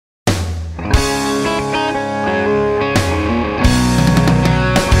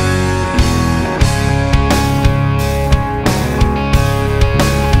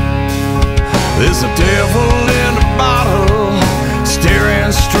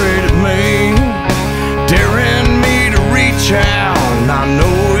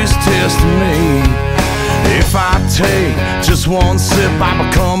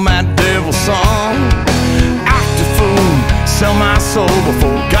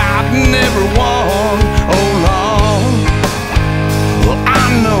fighting everyone. Oh Lord, well I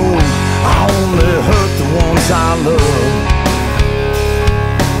know I only hurt the ones I love.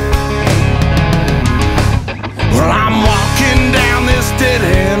 Well, I'm walking down this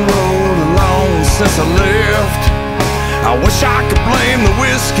dead-end road alone since I left. I wish I could blame the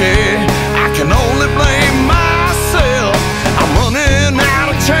whiskey, I can only blame myself. I'm running out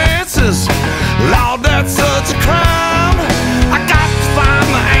of chances, Lord, that's such a crime. I got to find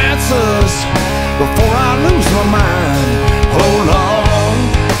the answers before I lose my mind. Oh Lord,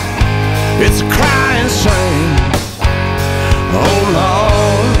 it's a crying shame. Oh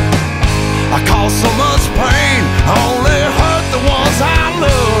Lord, I caused so much pain, I only hurt the ones I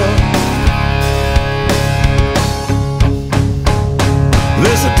love.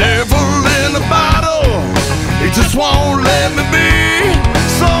 There's a devil in the bottle, he just won't let me be.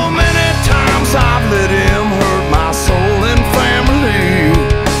 So many times I've let him hurt my soul and family.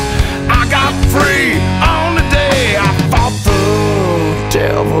 I got free on the day I fought the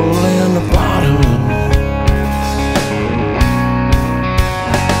devil in the bottle.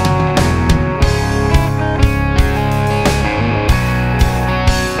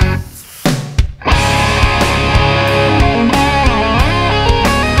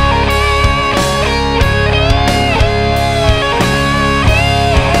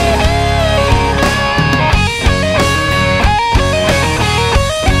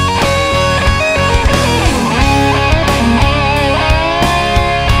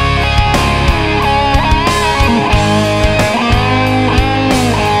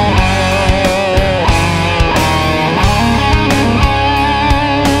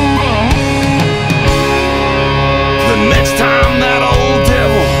 Next time that old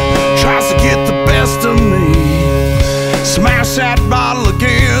devil tries to get the best of me, smash that bottle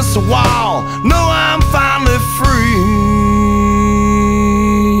against the wall, know I'm finally free.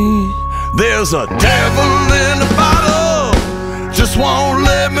 There's a devil in the bottle, just won't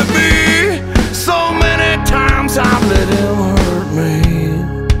let me be. So many times I've let him hurt me.